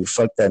 like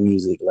fuck that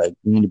music. Like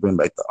we need to bring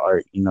back the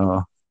art. You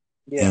know.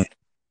 yeah. And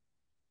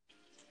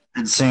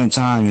at the same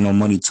time, you know,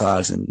 money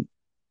talks, and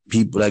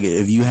people like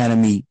if you handed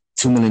me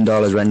 $2 million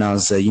right now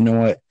and said, you know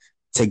what,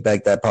 take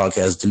back that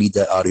podcast, delete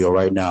that audio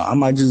right now, I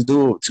might just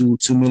do it.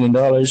 $2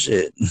 million,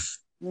 shit.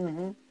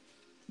 Mm-hmm.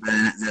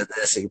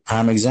 That's a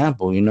prime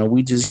example. You know,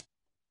 we just.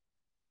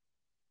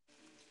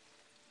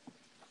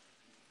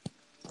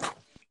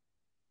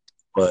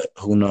 But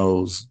who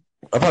knows?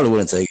 I probably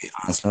wouldn't take it.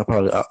 Honestly,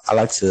 I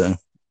like to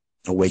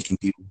awaken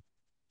people.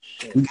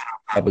 Shit. We got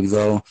our topic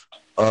though.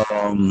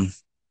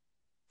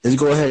 Let's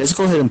go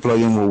ahead and plug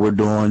in what we're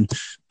doing.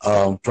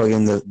 Plug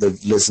in the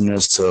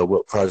listeners to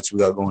what projects we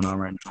got going on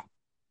right now.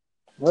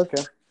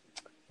 Okay.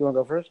 You want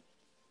to go first?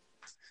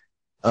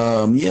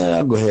 Yeah,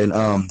 I'll go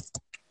ahead.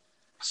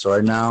 So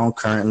right now,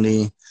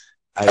 currently,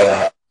 I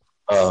got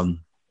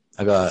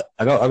I got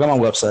my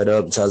website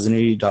up,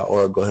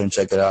 tazanity.org. Go ahead and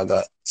check it out. I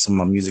got some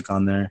of my music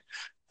on there,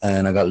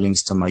 and I got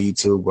links to my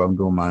YouTube where I'm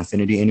doing my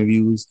Infinity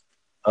interviews.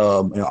 You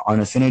know, on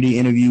Infinity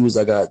interviews,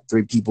 I got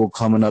 3 people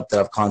coming up that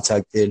I've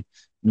contacted.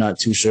 Not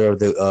too sure if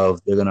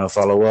they're gonna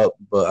follow up,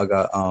 but I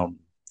got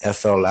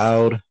FL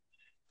Loud,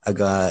 I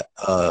got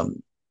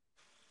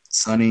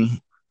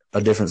Sunny,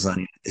 a different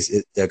Sunny.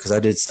 Yeah, because I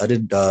did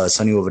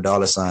Sunny with a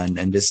 $,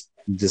 and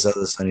this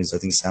other Sunny is I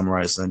think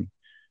Samurai Sunny.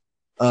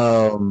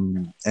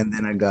 And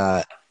then I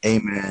got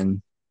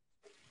Amen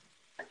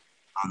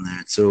on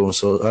there too.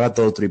 So I got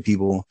those 3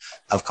 people.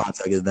 I've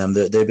contacted them.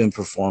 They've been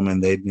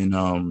performing. They've been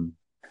like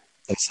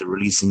I said,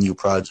 releasing new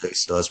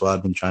projects. So that's why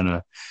I've been trying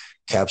to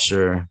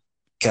capture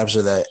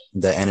that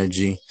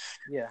energy.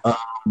 Yeah.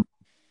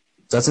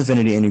 That's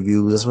Infinity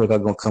interviews. That's what I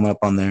got going to come up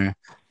on there.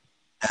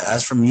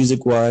 As for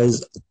music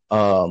wise,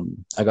 I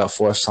got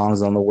 4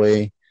 songs on the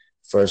way.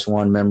 First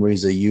one,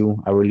 Memories of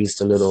You. I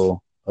released a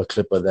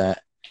clip of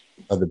that,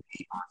 of the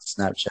beat on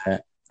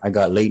Snapchat. I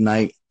got Late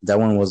Night. That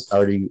one was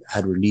already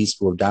had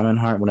released with Diamond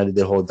Heart when I did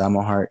the whole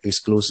Diamond Heart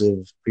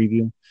exclusive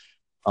preview.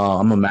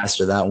 I'm gonna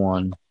master that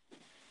one.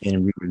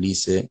 and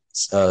re-release it.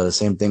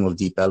 Same thing with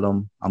Deep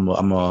Ellum. I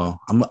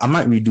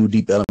might redo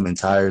Deep Ellum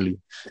entirely.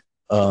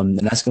 And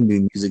that's gonna be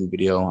a music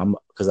video.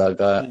 Because I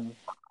got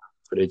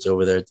footage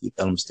over there at Deep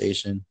Ellum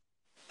Station.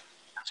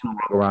 I'm gonna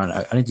walk around.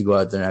 I need to go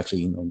out there and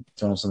actually,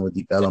 turn on some with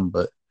Deep Ellum,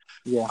 but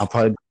Yeah. I'll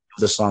probably do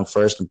the song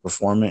first and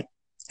perform it,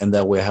 and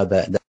that way I have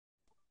that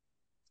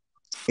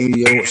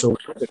video. So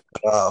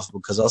off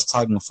because I was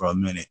talking for a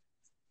minute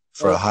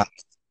for a hot.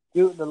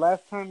 The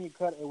last time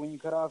when you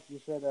cut off, you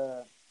said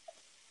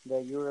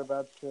that you were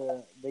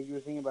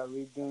thinking about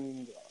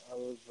redoing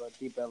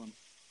Deep Ellum.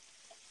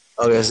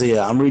 Okay, so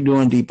yeah, I'm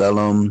redoing Deep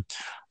Ellum.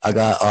 I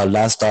got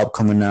Last Stop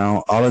coming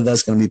out. All of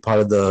that's gonna be part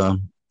of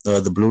the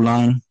Blue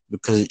Line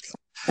because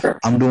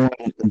I'm doing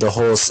the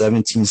whole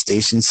 17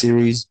 station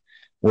series,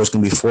 where it's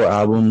gonna be 4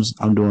 albums.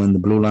 I'm doing the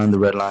Blue Line, the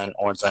Red Line,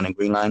 Orange Line, and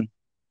Green Line.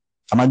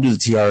 I might do the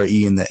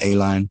TRE and the A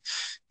Line.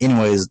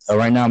 Anyways,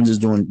 right now I'm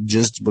just doing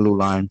just Blue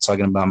Line,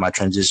 talking about my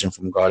transition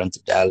from Garden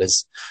to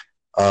Dallas.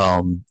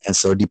 And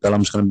so Deep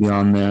Ellum's gonna be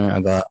on there.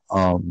 I got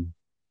a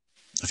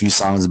few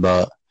songs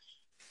about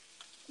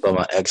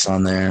my ex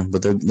on there,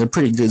 but they're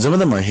pretty good. Some of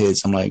them are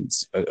hits. I'm like,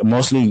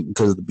 mostly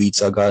because of the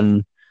beats I've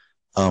gotten.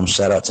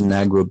 Shout out to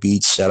Nagro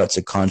Beats. Shout out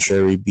to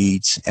Contrary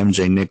Beats.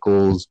 MJ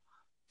Nichols.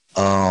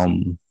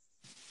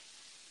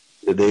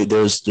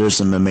 There's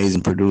some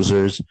amazing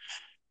producers.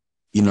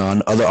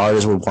 And other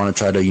artists would want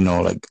to try to,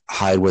 like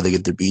hide where they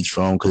get their beats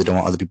from because they don't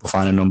want other people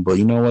finding them. But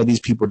you know what? These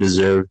people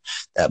deserve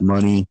that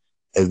money.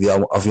 If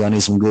y'all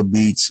need some good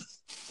beats,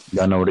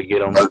 y'all know where to get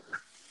them.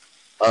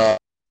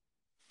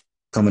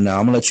 Coming out,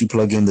 I'm gonna let you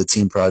plug in the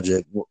team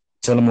project.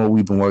 Tell them what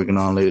we've been working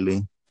on lately,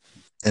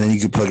 and then you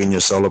can plug in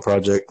your solo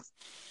project.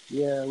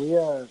 Yeah, we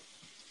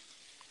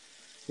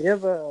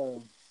have a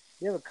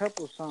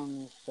couple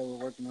songs that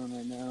we're working on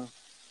right now.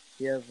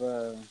 We have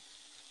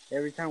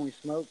Every Time We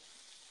Smoke,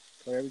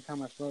 or Every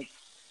Time I Smoke.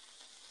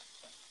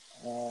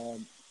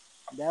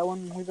 That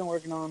one we've been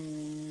working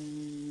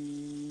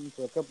on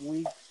for a couple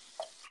weeks,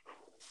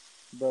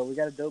 but we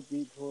got a dope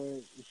beat for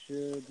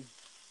it.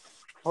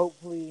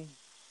 Hopefully,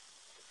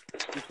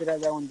 we should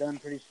have that one done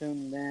pretty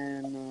soon.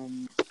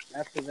 Then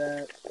after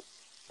that,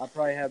 I'll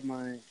probably have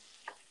my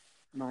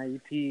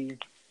EP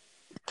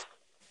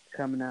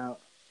coming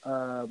out.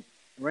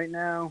 Right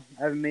now,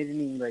 I haven't made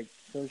any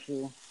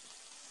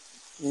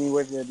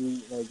anywhere to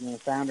be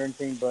found or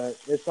anything, but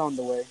it's on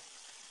the way.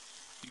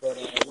 But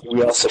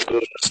we also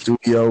built a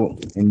studio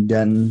in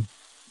Denton.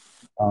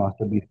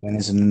 To be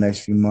finished in the next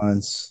few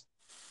months.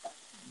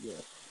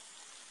 Yeah.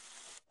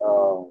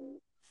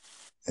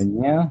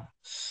 And yeah,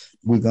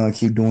 we're gonna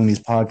keep doing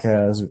these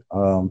podcasts.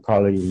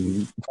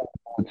 Probably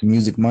with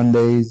Music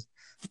Mondays,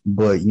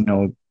 but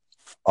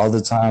all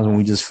the times when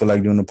we just feel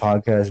like doing a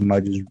podcast, we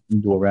might just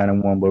do a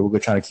random one. But we're gonna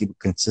try to keep a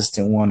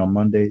consistent one on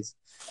Mondays.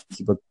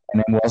 And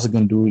then we're also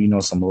gonna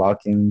do some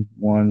lock-in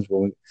ones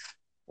where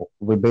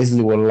we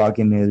basically what a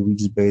lock-in is. We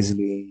just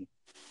basically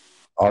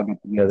all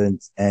get together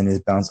and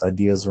just bounce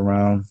ideas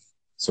around.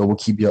 So we'll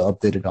keep you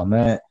updated on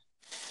that.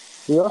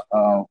 We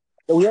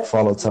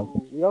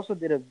also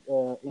did a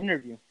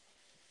interview.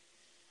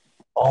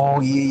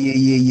 Oh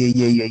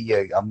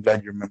yeah. I'm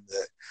glad you remember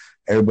that.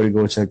 Everybody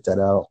go check that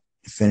out.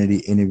 Infinity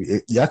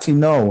interview. Actually,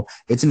 no,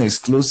 it's an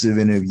exclusive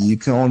interview. You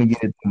can only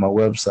get it on my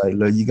website.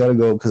 Look, you gotta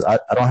go because I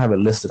don't have it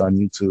listed on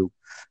YouTube.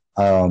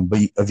 But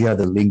if you have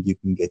the link, you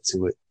can get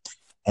to it.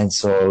 And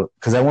so,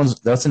 because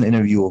that's an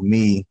interview with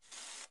me,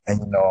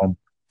 and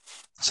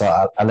so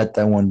I let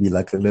that one be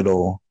like a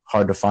little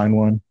hard to find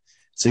one.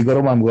 So you go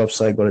to my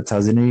website, go to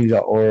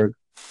Tazinity.org.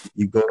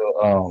 You go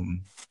to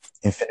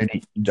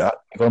Infinity. You go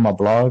to my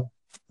blog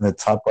in the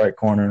top right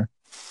corner.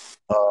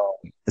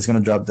 It's gonna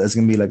drop. That's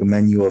gonna be like a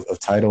menu of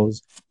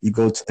titles. You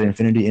go to the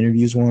Infinity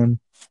Interviews one,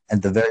 and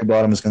at the very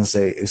bottom it's gonna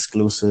say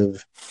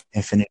exclusive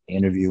Infinity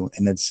Interview,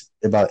 and it's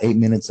about 8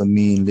 minutes of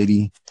me and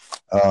Liddy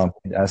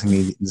asking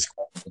me this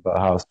question about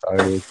how it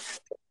started,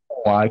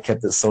 why I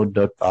kept it so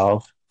ducked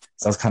off.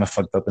 So I was kind of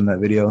fucked up in that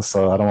video,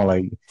 so I don't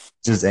want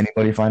just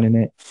anybody finding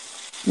it.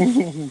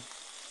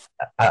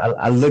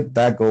 I looked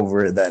back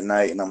over it that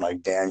night, and I'm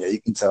like, damn, yeah,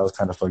 you can tell I was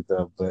kind of fucked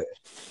up, but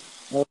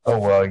oh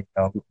well,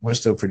 we're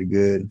still pretty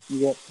good.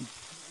 Yep,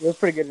 it was a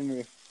pretty good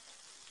interview.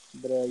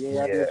 But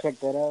yeah, I check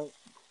that out.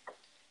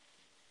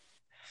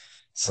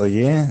 So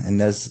yeah, and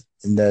that's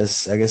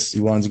I guess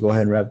you wanted to go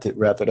ahead and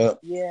wrap it up.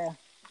 Yeah.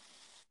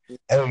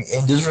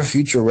 And just for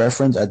future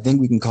reference, I think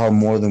we can call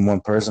more than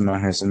one person on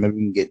here, so maybe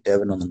we can get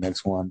Devin on the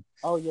next one.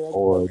 Oh yeah.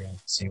 Or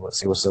see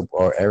what's up,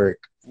 or Eric.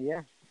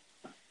 Yeah,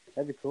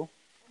 that'd be cool.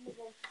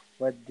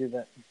 Let's do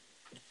that.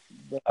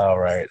 All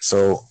right,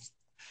 so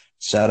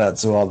shout out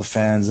to all the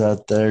fans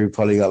out there. We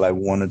probably got like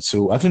 1 or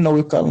 2. Actually, no,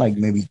 we've got like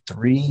maybe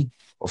 3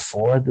 or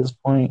 4 at this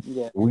point.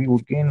 Yeah, we're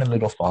getting a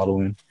little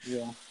following.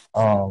 Yeah.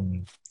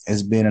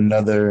 It's been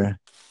another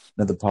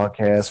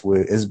podcast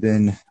it's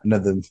been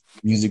another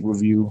music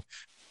review.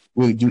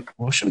 We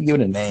should give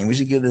it a name. We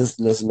should give this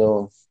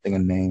little thing a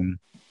name.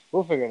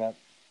 We'll figure it out.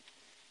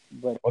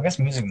 But I guess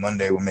Music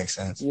Monday would make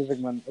sense. Music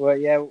Monday. Well,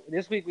 yeah.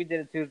 This week we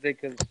did it Tuesday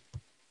because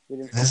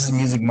this is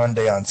Music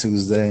Monday on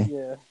Tuesday.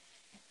 Yeah.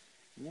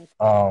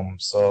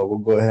 So we'll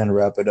go ahead and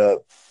wrap it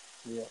up.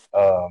 Yeah.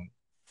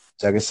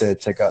 Like I said,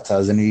 check out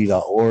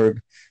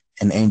Tanzania.org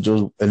and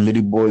Angel and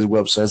Litty Boy's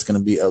website is going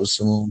to be up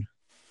soon.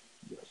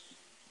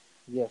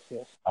 Yes.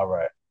 All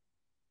right.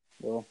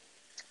 Well,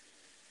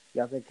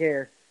 y'all take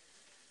care.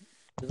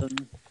 This is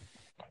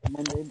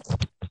Monday.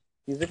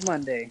 Music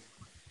Monday.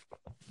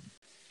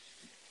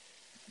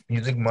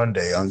 Music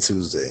Monday on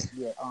Tuesday.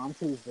 Yeah, on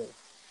Tuesday.